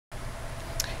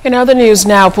In other news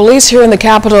now, police here in the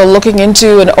capital looking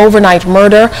into an overnight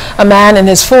murder. A man in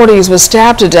his 40s was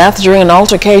stabbed to death during an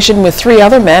altercation with 3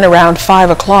 other men around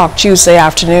 5 o'clock Tuesday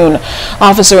afternoon.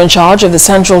 Officer in charge of the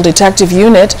Central Detective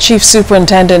Unit, Chief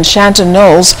Superintendent Shanton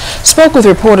Knowles, spoke with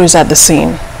reporters at the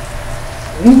scene.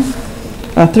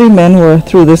 3 men were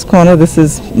through this corner. This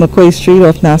is McQuay Street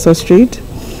off Nassau Street,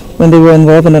 when they were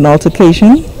involved in an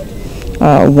altercation.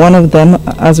 One of them,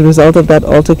 as a result of that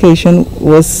altercation,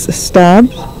 was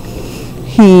stabbed.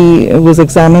 He was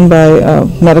examined by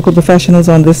medical professionals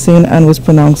on this scene and was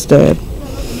pronounced dead.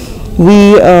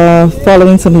 We are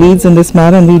following some leads in this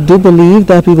matter, and we do believe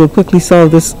that we will quickly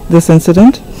solve this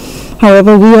incident.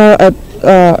 However, we are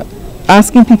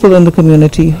asking people in the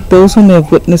community, those who may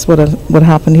have witnessed what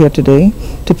happened here today,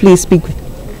 to please speak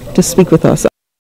with us.